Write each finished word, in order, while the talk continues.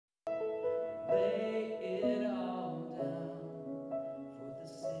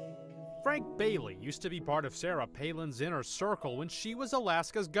Frank Bailey used to be part of Sarah Palin's inner circle when she was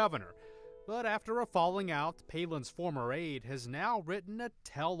Alaska's governor. But after a falling out, Palin's former aide has now written a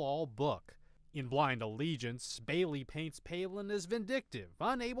tell-all book. In Blind Allegiance, Bailey paints Palin as vindictive,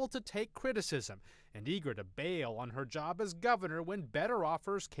 unable to take criticism, and eager to bail on her job as governor when better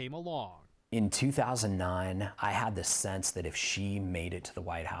offers came along. In 2009, I had the sense that if she made it to the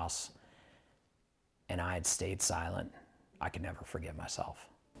White House and I had stayed silent, I could never forgive myself.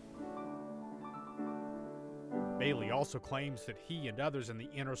 Bailey also claims that he and others in the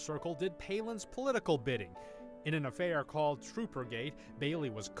inner circle did Palin's political bidding. In an affair called TROOPERGATE,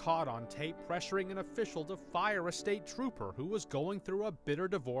 Bailey was caught on tape pressuring an official to fire a state trooper who was going through a bitter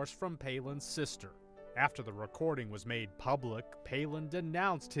divorce from Palin's sister. After the recording was made public, Palin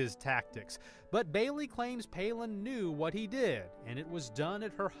denounced his tactics, but Bailey claims Palin knew what he did, and it was done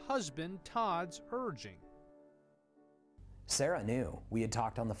at her husband Todd's urging. Sarah knew. We had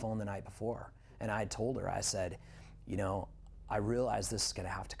talked on the phone the night before, and I had told her, I said, you know, I realize this is going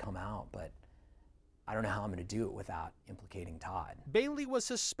to have to come out, but I don't know how I'm going to do it without implicating Todd. Bailey was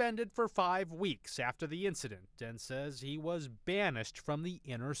suspended for 5 weeks after the incident and says he was banished from the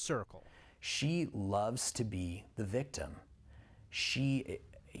inner circle. She loves to be the victim.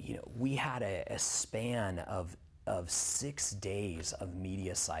 We had a span of 6 days of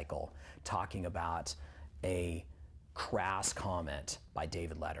media cycle talking about a crass comment by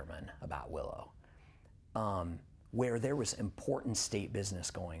David Letterman about Willow, where there was important state business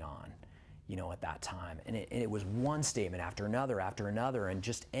going on, at that time. And it was one statement after another, and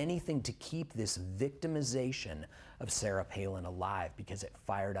just anything to keep this victimization of Sarah Palin alive because it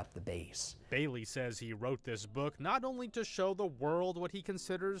fired up the base. Bailey says he wrote this book not only to show the world what he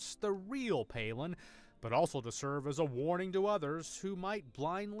considers the real Palin, but also to serve as a warning to others who might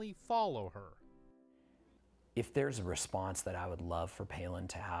blindly follow her. If there's a response that I would love for Palin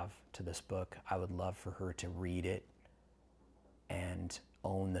to have to this book, I would love for her to read it and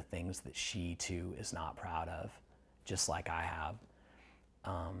own the things that she too is not proud of, just like I have.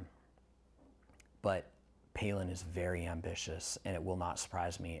 But Palin is very ambitious, and it will not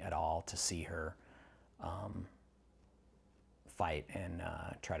surprise me at all to see her fight and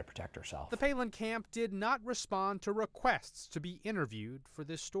try to protect herself. The Palin camp did not respond to requests to be interviewed for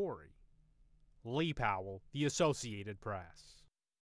this story. Lee Powell, The Associated Press.